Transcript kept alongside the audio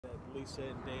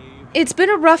It's been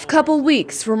a rough couple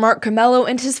weeks for Mark Camello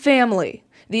and his family.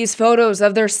 These photos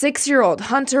of their 6-year-old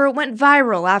Hunter went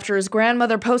viral after his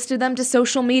grandmother posted them to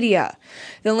social media.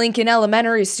 The Lincoln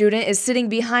Elementary student is sitting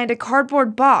behind a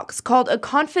cardboard box called a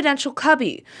confidential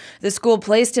cubby. The school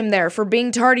placed him there for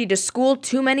being tardy to school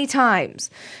too many times.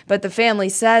 But the family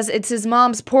says it's his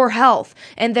mom's poor health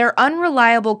and their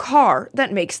unreliable car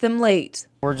that makes them late.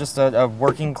 We're just a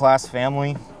working class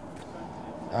family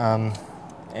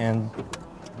and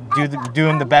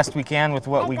doing the best we can with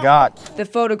what we got. The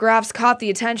photographs caught the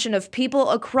attention of people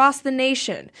across the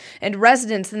nation, and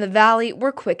residents in the valley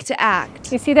were quick to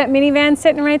act. You see that minivan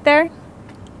sitting right there?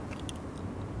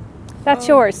 That's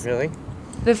yours. Really?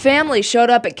 The family showed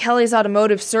up at Kelly's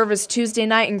Automotive Service Tuesday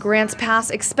night in Grants Pass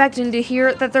expecting to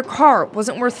hear that their car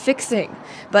wasn't worth fixing,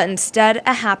 but instead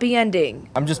a happy ending.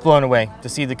 I'm just blown away to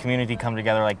see the community come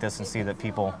together like this and see that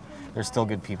there's still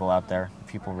good people out there.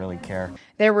 People really care.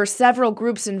 There were several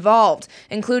groups involved,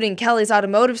 including Kelly's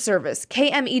Automotive Service,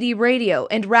 KMED Radio,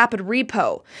 and Rapid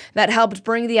Repo, that helped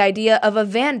bring the idea of a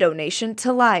van donation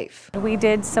to life. We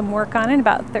did some work on it,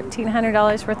 about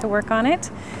 $1,300 worth of work on it,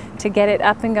 to get it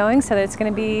up and going so that it's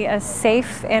going to be a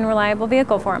safe and reliable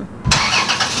vehicle for them.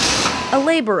 A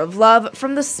labor of love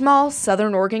from the small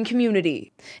Southern Oregon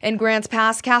community. In Grants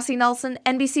Pass, Cassie Nelson,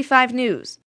 NBC5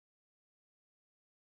 News.